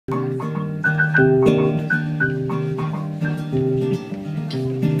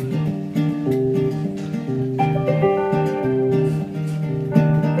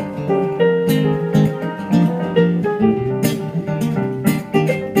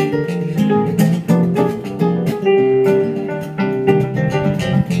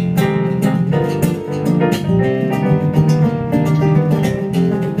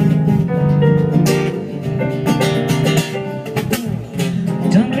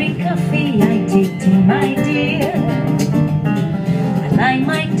dictating, my dear. I lie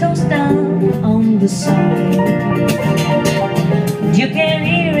my toes down on the side. You can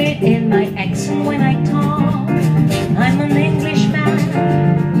hear it in my accent when I talk. I'm an Englishman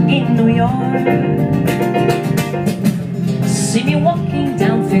in New York. See me walking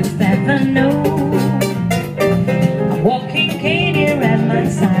down Fifth Avenue. I'm walking Katie at my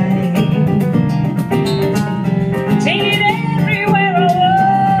side. Take it everywhere I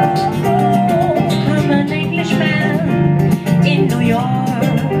go. I'm an Englishman in New York.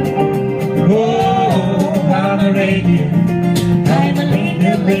 Oh, I'm an alien. I'm a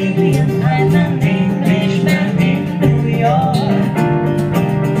legal alien. I'm an Englishman in New York.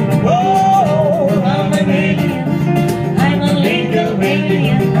 Oh, I'm an alien. I'm a legal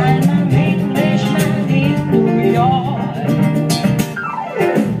alien. I'm an Englishman in New York.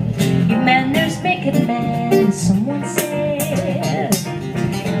 Your manners make a man, someone said.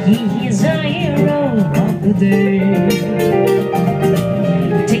 He is a hero of the day.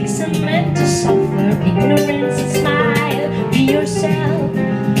 It takes a man to suffer ignorance and smile. Be yourself,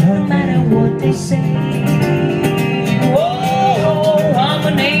 no matter what they say. Oh, I'm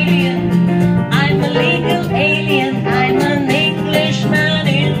an alien. I'm a legal alien. I'm an Englishman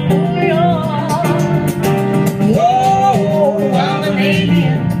in New York. Oh, I'm an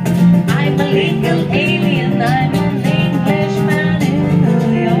alien. I'm a legal alien. I'm an Englishman in New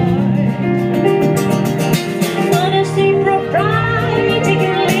York. Honesty, propriety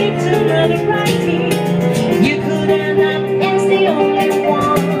can lead to notoriety. You could end up as the only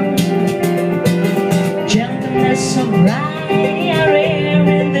one. Gentleness, sobriety are rare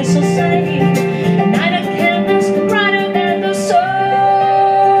in this society. Neither can us brighter than the sun.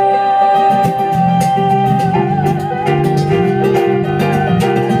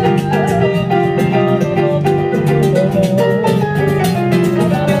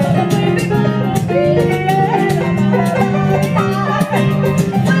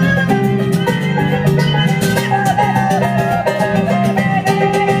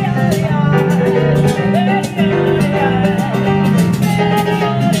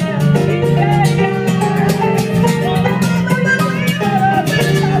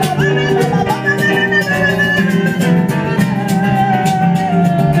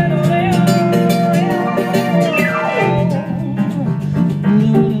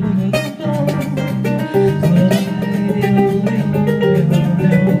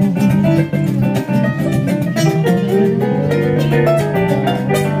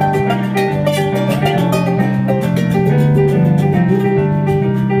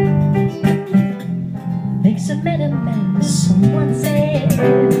 Makes a man a man, someone said.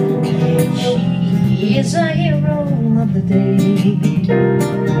 He is a hero of the day.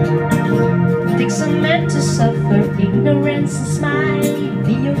 Takes a man to suffer ignorance and smile.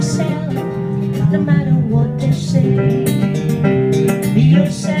 Be yourself, no matter what they say. Be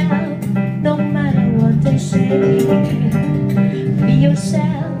yourself, no matter what they say. Be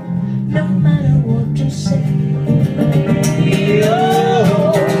yourself, no matter what they say.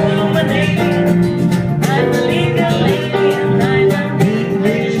 Oh, I'm an alien. I'm a legal alien. I'm an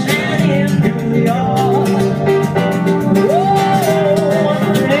Englishman in New York. Oh,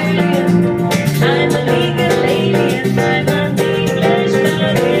 I'm an alien. I'm a legal alien. I'm an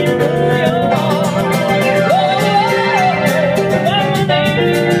Englishman in New York. Oh, I'm an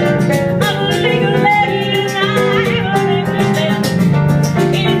alien. I'm a legal alien. I'm an Englishman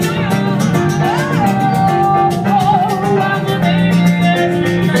in New York. Oh, I'm an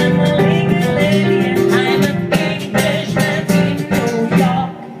alien. I'm a legal alien. I'm an Englishman in New York.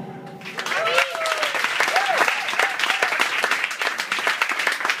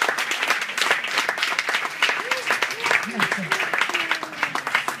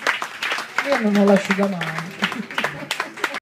 Io non ho l'asciugamano.